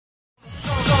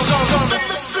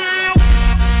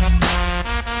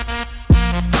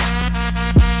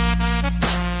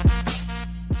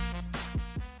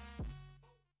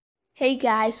Hey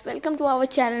guys, welcome to our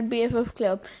channel BFF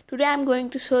Club. Today I'm going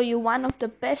to show you one of the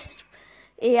best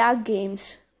AR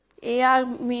games. AR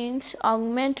means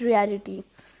augmented reality.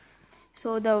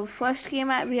 So the first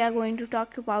game we are going to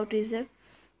talk about is a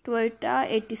Toyota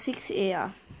 86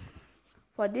 AR.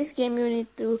 For this game you need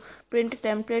to print a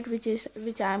template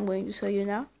which I am going to show you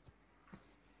now.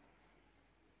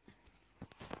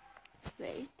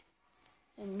 Wait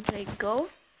and click go.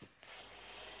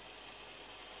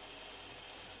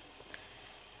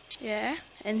 Yeah,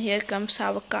 and here comes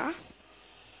our car.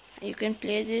 You can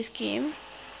play this game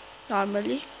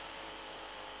normally.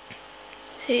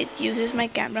 See, it uses my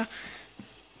camera.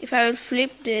 If I will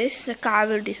flip this, the car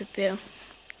will disappear.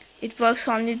 It works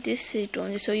only this seat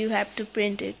only, so you have to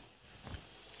print it.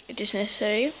 It is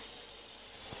necessary.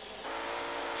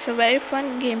 It's a very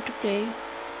fun game to play.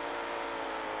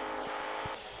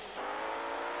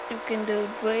 You can do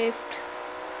drift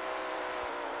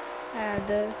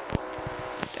and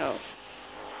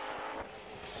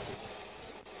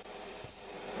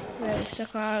where is the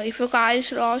car? If your car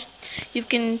is lost, you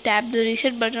can tap the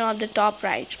reset button on the top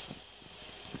right.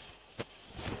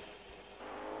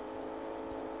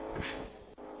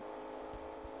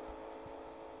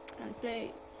 And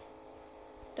play.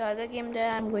 The other game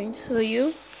that I'm going to show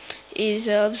you is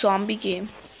a zombie game.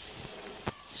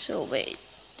 So wait.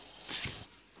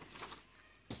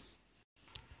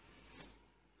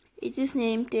 It is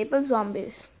named Table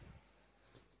Zombies.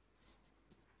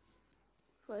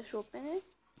 First open it.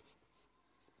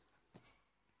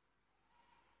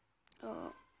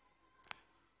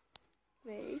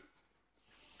 Wait.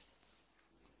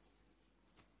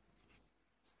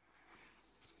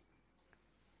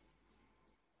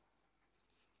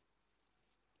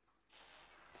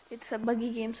 It's a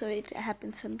buggy game, so it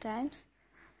happens sometimes.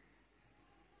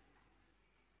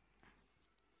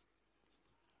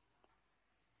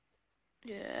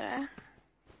 Yeah.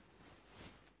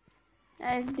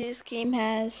 And this game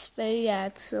has very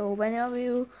ads, so whenever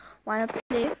you wanna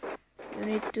play, you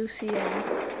need to see ad.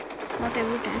 Not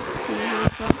every time. See here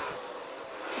from.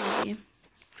 Okay.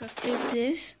 If I flip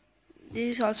this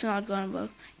is also not gonna work.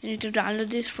 You need to download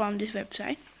this from this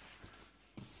website.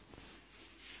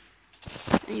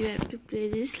 And you have to play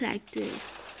this like this.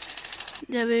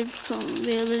 There will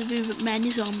be many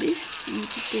zombies. You need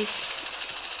to take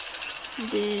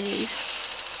this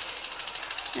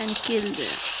and kill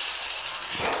them.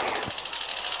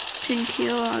 Think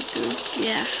here or to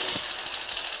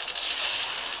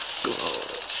go.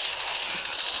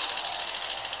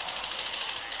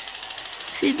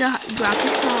 See, the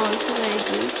graphics are also very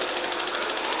good.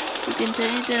 You can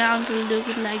turn it around to look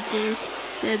it like this.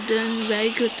 They've done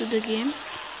very good to the game.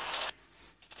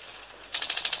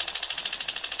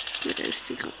 Let's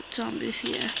take out zombies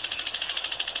here.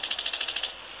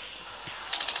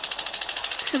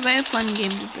 It's a very fun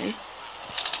game to play.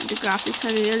 And the graphics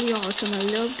are really awesome. I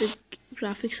love the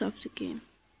graphics of the game.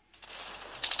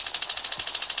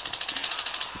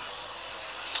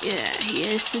 Yeah,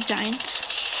 here's the giants.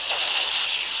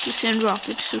 To send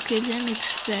rockets to kill them,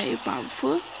 it's very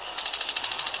powerful.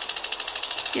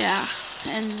 Yeah,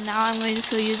 and now I'm going to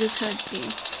show you the third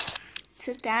game. It's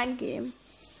a tank game.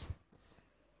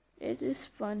 It is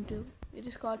fun too. It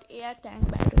is called AR Tank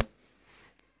Battle.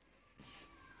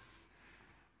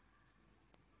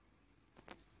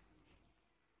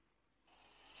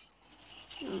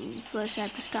 First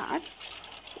at the start,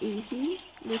 easy.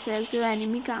 They select your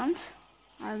enemy counts.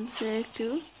 I'll select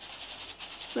 2,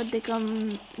 but they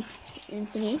come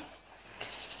infinite.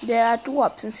 There are 2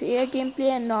 options: AR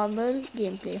gameplay and normal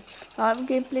gameplay. Normal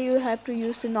gameplay you have to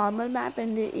use the normal map,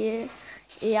 and the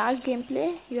AR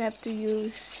gameplay you have to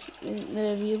use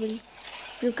you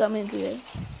will come in real.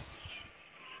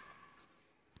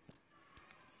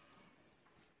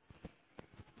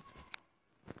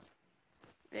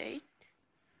 Wait.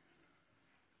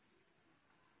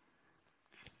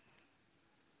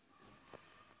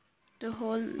 To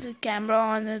hold the camera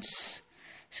on its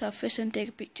surface and take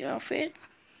a picture of it,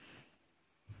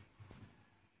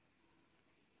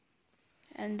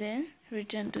 and then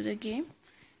return to the game.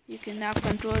 You can now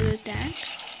control the tank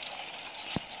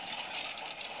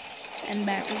and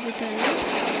battle with others.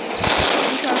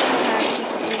 It also has the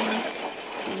same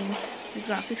things. The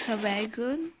graphics are very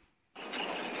good.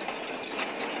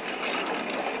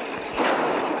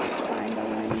 Let's find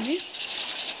our enemy.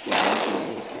 Yeah,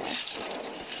 here is there.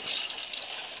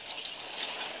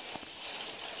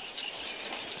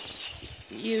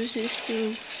 Use this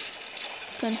to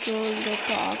control the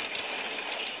top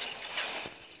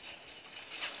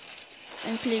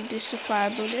and click this to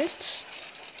fire bullets.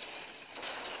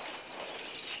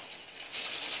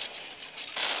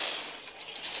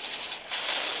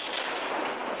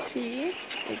 See,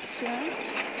 it's done.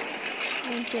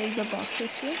 And take the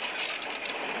boxes here.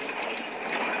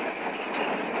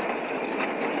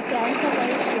 Tanks are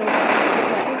very slow, but it's a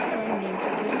very fun game to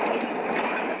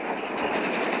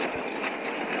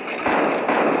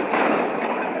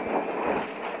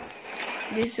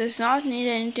do. This does not need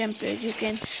any template. You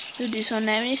can do this on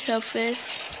any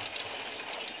surface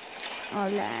or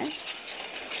land.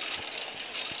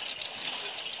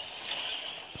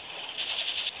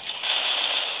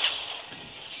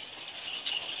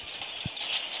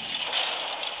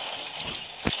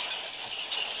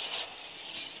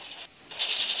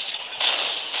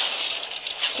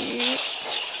 Okay.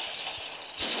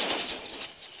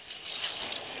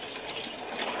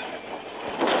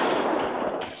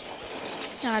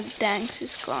 Now the tanks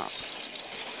is gone.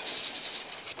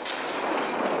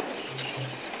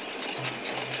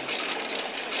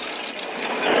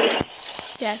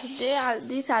 Yeah, so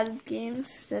these are the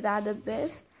games that are the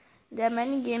best. There are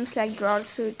many games like Draw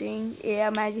Shooting,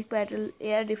 Air Magic Battle,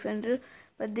 Air Defender,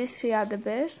 but these three are the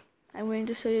best. I'm going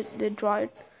to show you the Draw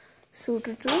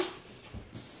Shooter 2.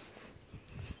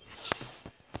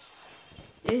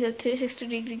 This is a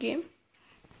 360-degree game.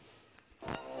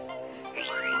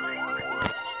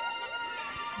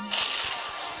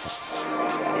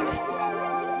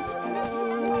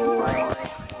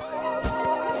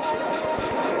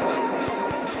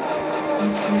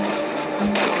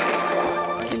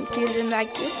 Kill them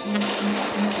like this.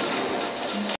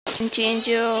 And change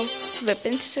your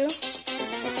weapons too.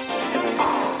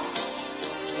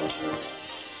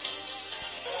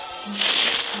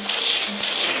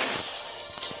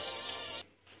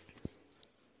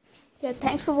 Yeah,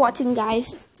 thanks for watching,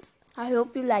 guys. I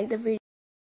hope you like the video.